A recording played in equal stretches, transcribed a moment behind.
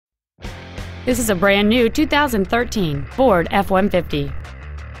This is a brand new 2013 Ford F-150.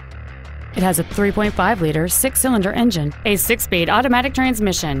 It has a 3.5-liter six-cylinder engine, a six-speed automatic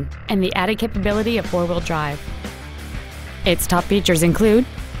transmission, and the added capability of four-wheel drive. Its top features include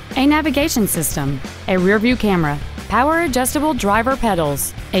a navigation system, a rear-view camera, power-adjustable driver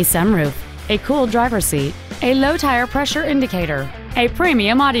pedals, a sunroof, a cooled driver's seat, a low tire pressure indicator, a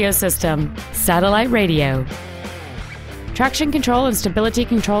premium audio system, satellite radio, traction control and stability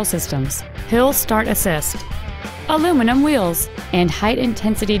control systems, hill start assist, aluminum wheels, and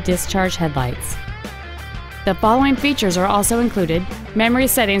high-intensity discharge headlights. The following features are also included: memory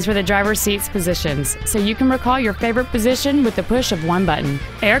settings for the driver's seat's positions, so you can recall your favorite position with the push of one button,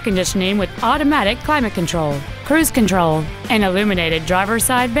 air conditioning with automatic climate control, cruise control, an illuminated driver's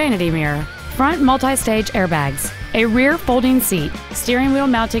side vanity mirror, front multi-stage airbags, a rear folding seat, steering wheel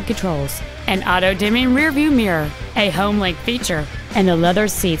mounted controls, an auto-dimming rear-view mirror, a home link feature, and the leather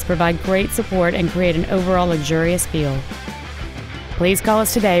seats provide great support and create an overall luxurious feel. Please call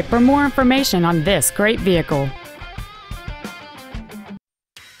us today for more information on this great vehicle.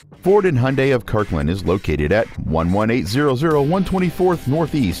 Ford and Hyundai of Kirkland is located at 11800 124th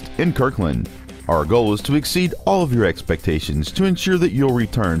Northeast in Kirkland. Our goal is to exceed all of your expectations to ensure that you'll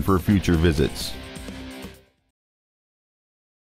return for future visits.